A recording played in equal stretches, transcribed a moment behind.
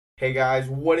Hey guys,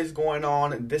 what is going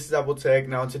on? This is Apple Tech.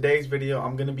 Now in today's video,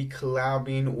 I'm going to be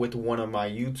collabing with one of my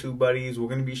YouTube buddies. We're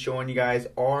going to be showing you guys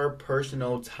our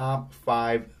personal top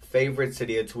 5 favorite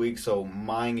Cydia tweaks. So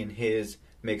mine and his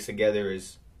mixed together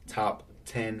is top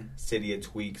 10 Cydia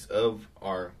tweaks of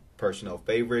our personal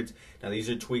favorites. Now these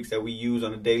are tweaks that we use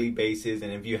on a daily basis,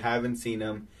 and if you haven't seen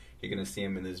them, you're going to see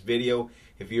them in this video.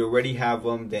 If you already have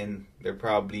them, then they're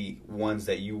probably ones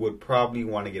that you would probably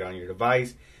want to get on your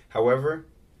device. However,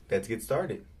 let's get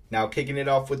started. Now, kicking it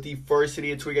off with the first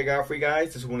Cydia tweak I got for you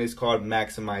guys. This one is called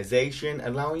Maximization,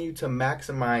 allowing you to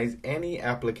maximize any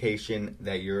application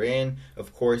that you're in.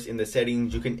 Of course, in the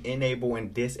settings, you can enable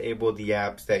and disable the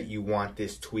apps that you want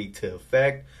this tweak to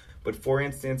affect. But for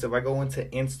instance, if I go into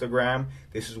Instagram,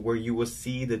 this is where you will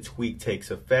see the tweak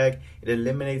takes effect. It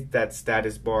eliminates that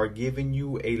status bar, giving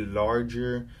you a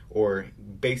larger, or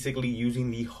basically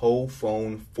using the whole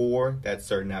phone for that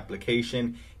certain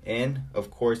application. And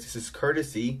of course, this is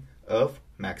courtesy of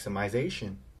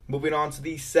Maximization. Moving on to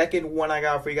the second one I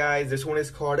got for you guys. This one is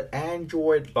called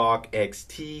Android Lock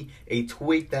XT, a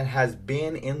tweak that has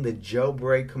been in the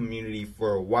jailbreak community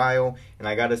for a while. And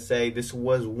I gotta say, this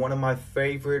was one of my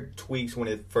favorite tweaks when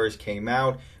it first came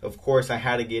out. Of course, I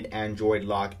had to get Android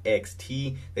Lock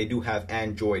XT. They do have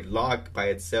Android Lock by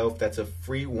itself. That's a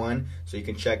free one, so you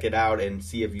can check it out and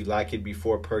see if you like it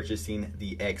before purchasing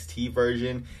the XT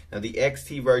version. Now, the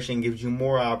XT version gives you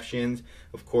more options.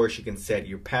 Of course, you can set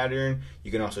your pattern.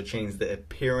 You can also change the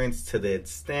appearance to the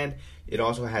extent. It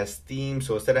also has themes,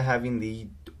 so instead of having the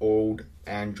old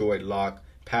Android Lock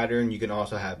pattern, you can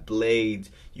also have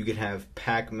blades, you can have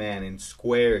Pac-Man and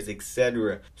squares,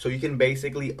 etc. So you can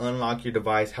basically unlock your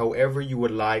device however you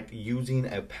would like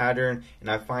using a pattern, and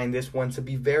I find this one to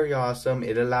be very awesome.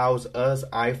 It allows us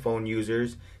iPhone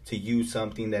users to use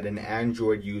something that an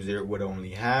Android user would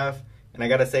only have. And I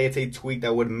gotta say, it's a tweak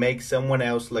that would make someone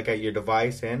else look at your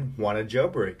device and want to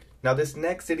jailbreak. Now, this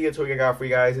next Cydia tweak I got for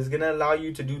you guys is going to allow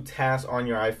you to do tasks on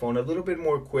your iPhone a little bit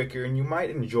more quicker, and you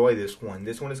might enjoy this one.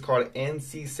 This one is called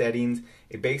NC Settings.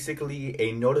 It's basically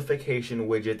a notification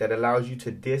widget that allows you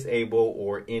to disable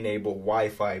or enable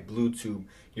Wi-Fi, Bluetooth,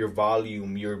 your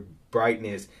volume, your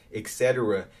brightness,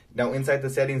 etc. Now, inside the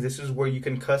settings, this is where you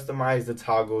can customize the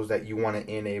toggles that you want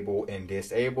to enable and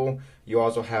disable. You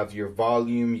also have your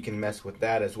volume, you can mess with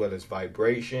that, as well as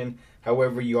vibration.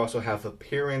 However, you also have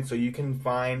appearance, so you can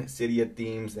find Cydia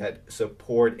themes that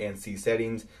support NC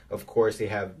settings. Of course, they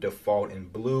have default in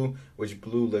blue, which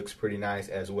blue looks pretty nice,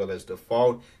 as well as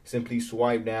default. Simply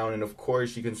swipe down, and of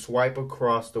course, you can swipe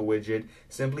across the widget,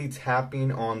 simply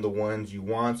tapping on the ones you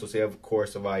want. So say, of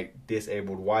course, if I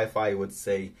disabled Wi-Fi, it would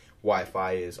say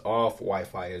Wi-Fi is off,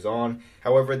 Wi-Fi is on.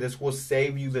 However, this will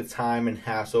save you the time and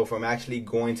hassle from actually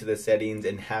going to the settings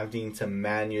and having to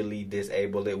manually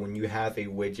disable it when you have a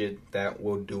widget that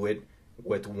will do it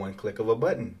with one click of a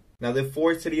button. Now, the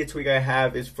fourth Cydia tweak I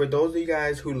have is for those of you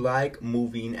guys who like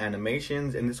moving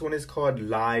animations, and this one is called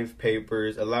Live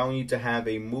Papers, allowing you to have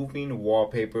a moving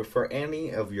wallpaper for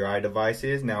any of your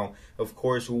iDevices. Now, of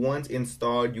course, once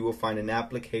installed, you will find an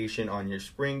application on your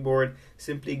Springboard.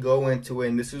 Simply go into it,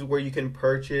 and this is where you can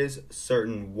purchase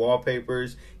certain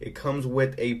wallpapers. It comes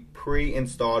with a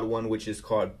pre-installed one, which is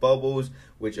called Bubbles,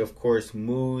 which of course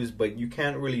moves, but you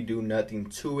can't really do nothing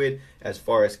to it as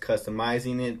far as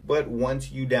customizing it. But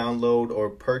once you download or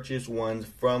purchase ones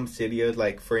from Cydia,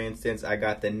 like for instance, I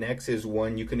got the Nexus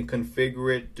one, you can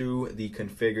configure it through the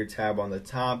configure tab on the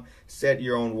top, set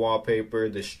your own wallpaper,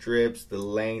 the strips, the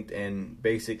length, and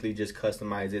basically just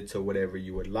customize it to whatever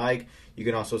you would like. You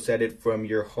can also set it from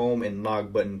your home and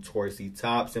lock button towards the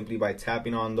top. Simply by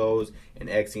tapping on those and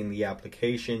exiting the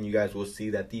application, you guys will see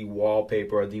that the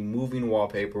wallpaper or the moving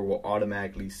wallpaper will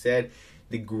automatically set.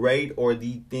 The great, or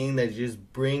the thing that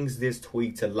just brings this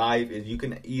tweak to life, is you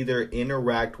can either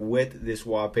interact with this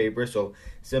wallpaper. So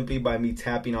simply by me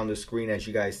tapping on the screen, as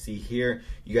you guys see here,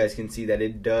 you guys can see that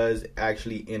it does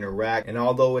actually interact. And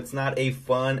although it's not a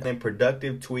fun and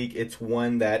productive tweak, it's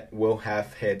one that will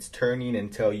have heads turning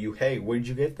and tell you, hey, where'd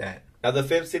you get that? Now, the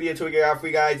fifth Cydia tweak I got for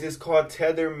you guys is called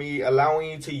Tether Me, allowing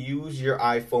you to use your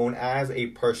iPhone as a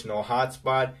personal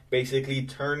hotspot, basically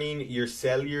turning your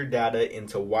cellular data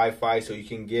into Wi-Fi so you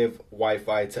can give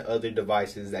Wi-Fi to other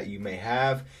devices that you may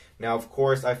have. Now, of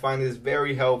course, I find this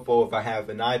very helpful if I have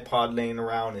an iPod laying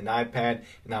around, an iPad,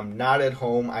 and I'm not at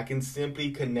home. I can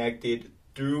simply connect it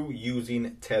through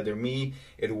using Tether Me.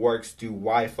 It works through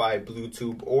Wi-Fi,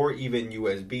 Bluetooth, or even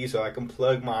USB, so I can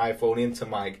plug my iPhone into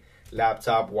my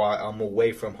laptop while I'm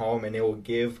away from home, and it will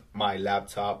give my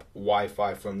laptop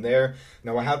Wi-Fi from there.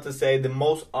 Now I have to say the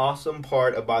most awesome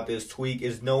part about this tweak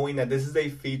is knowing that this is a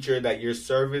feature that your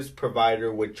service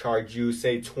provider would charge you,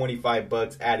 say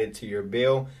 $25 added to your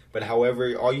bill. But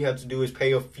however, all you have to do is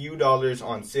pay a few dollars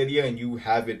on Cydia and you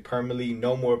have it permanently,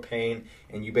 no more paying,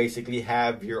 and you basically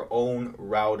have your own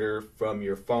router from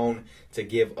your phone to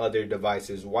give other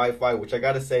devices Wi-Fi, which I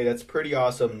gotta say, that's pretty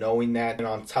awesome knowing that. And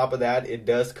on top of that, it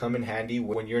does come in handy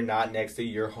when you're not next to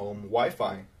your home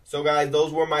Wi-Fi. So guys,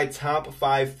 those were my top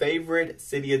 5 favorite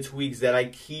Cydia tweaks that I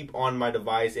keep on my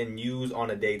device and use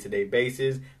on a day-to-day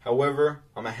basis. However,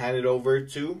 I'm gonna hand it over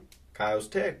to Kyle's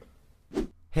Tech.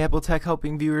 Hey Apple Tech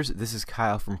Helping viewers, this is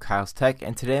Kyle from Kyle's Tech,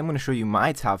 and today I'm going to show you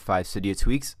my top 5 Cydia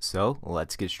tweaks, so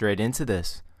let's get straight into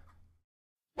this.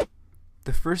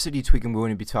 The first Cydia tweak I'm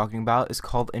going to be talking about is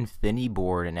called Infinity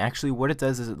Board, and actually what it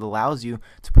does is it allows you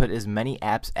to put as many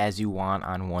apps as you want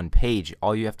on one page.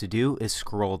 All you have to do is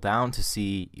scroll down to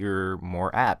see your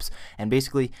more apps, and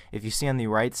basically if you see on the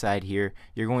right side here,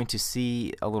 you're going to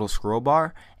see a little scroll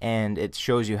bar and it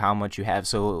shows you how much you have.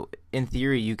 So in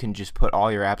theory, you can just put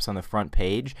all your apps on the front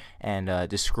page and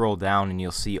just scroll down and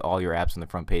you'll see all your apps on the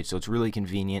front page. So it's really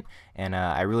convenient, and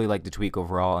I really like the tweak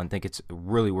overall and think it's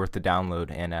really worth the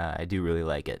download, and I do really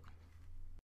like it.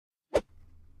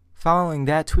 Following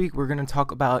that tweak, we're going to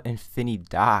talk about Infinity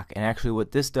Dock, and actually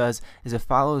what this does is it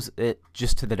follows it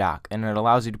just to the dock, and it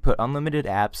allows you to put unlimited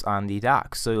apps on the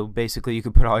dock. So basically you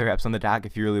could put all your apps on the dock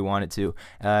if you really wanted to.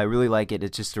 I really like it.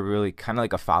 It's just a really kind of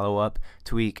like a follow-up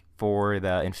tweak for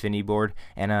the Infinity Board,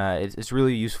 and it's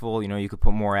really useful. You know, you could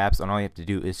put more apps, and all you have to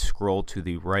do is scroll to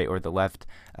the right or the left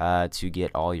to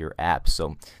get all your apps.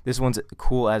 So this one's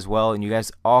cool as well, and you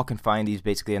guys all can find these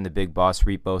basically in the Big Boss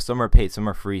repo. Some are paid, some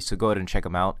are free, so go ahead and check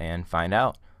them out and find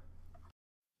out.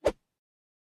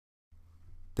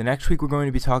 The next tweak we're going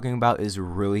to be talking about is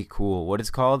really cool. What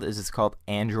it's called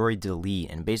Android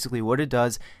Delete, and basically what it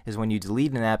does is when you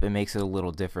delete an app, it makes it a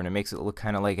little different. It makes it look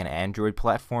kind of like an Android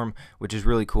platform, which is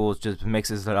really cool. It just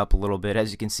mixes it up a little bit.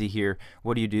 As you can see here,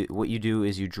 what you do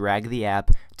is you drag the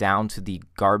app down to the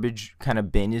garbage kind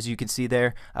of bin, as you can see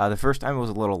there. The first time it was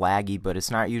a little laggy, but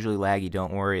it's not usually laggy,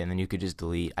 don't worry, and then you could just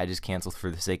delete. I just canceled for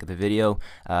the sake of the video,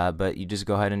 but you just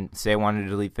go ahead and say I wanted to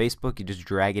delete Facebook, you just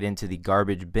drag it into the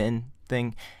garbage bin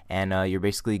thing, and you're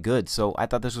basically good. So I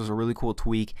thought this was a really cool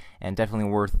tweak and definitely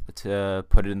worth to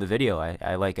put it in the video.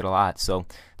 I like it a lot. So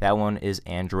that one is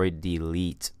Android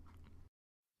Delete.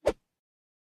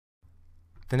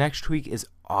 The next tweak is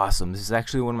awesome. This is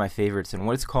actually one of my favorites, and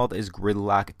what it's called is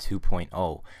Gridlock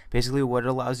 2.0. Basically what it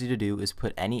allows you to do is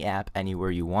put any app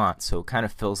anywhere you want, so it kind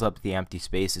of fills up the empty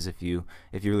spaces if you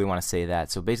really want to say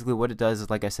that. So basically what it does is,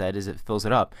 like I said, is it fills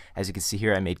it up. As you can see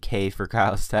here, I made K for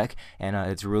Kyle's Tech, and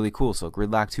it's really cool. So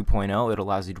Gridlock 2.0, it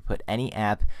allows you to put any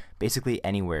app basically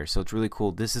anywhere, so it's really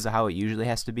cool. This is how it usually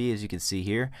has to be, as you can see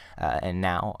here, and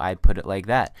now I put it like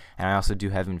that. And I also do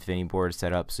have Infinity Board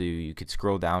set up so you could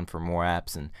scroll down for more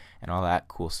apps and all that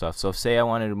cool stuff. So say I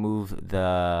wanted to move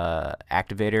the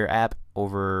Activator app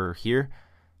over here,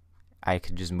 I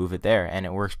could just move it there, and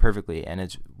it works perfectly, and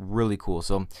it's really cool.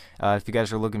 So if you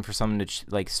guys are looking for something to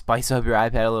like spice up your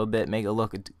iPad a little bit, make it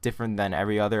look different than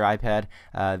every other iPad,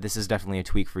 this is definitely a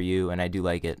tweak for you, and I do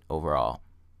like it overall.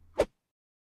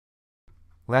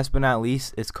 Last but not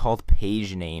least, it's called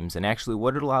Page Names, and actually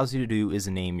what it allows you to do is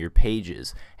name your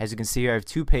pages. As you can see here, I have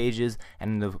 2 pages,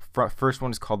 and the first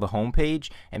one is called the home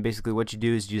page, and basically what you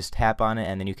do is you just tap on it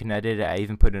and then you can edit it. I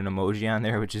even put an emoji on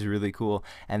there, which is really cool,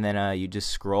 and then you just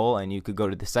scroll and you could go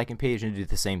to the second page and do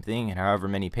the same thing, and however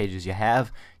many pages you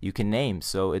have, you can name.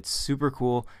 So it's super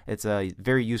cool. It's a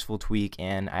very useful tweak,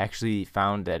 and I actually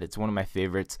found that it's one of my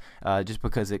favorites just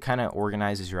because it kind of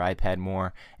organizes your iPad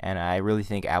more, and I really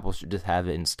think Apple should just have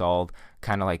it installed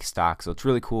kind of like stock. So it's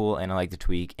really cool, and I like the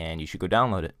tweak, and you should go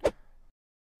download it.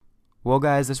 Well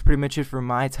guys, that's pretty much it for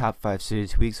my top 5 Cydia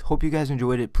tweaks. Hope you guys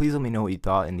enjoyed it. Please let me know what you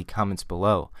thought in the comments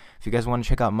below. If you guys want to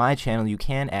check out my channel, you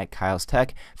can at Kyle's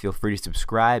Tech. Feel free to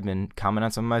subscribe and comment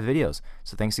on some of my videos.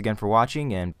 So thanks again for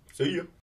watching, and see ya.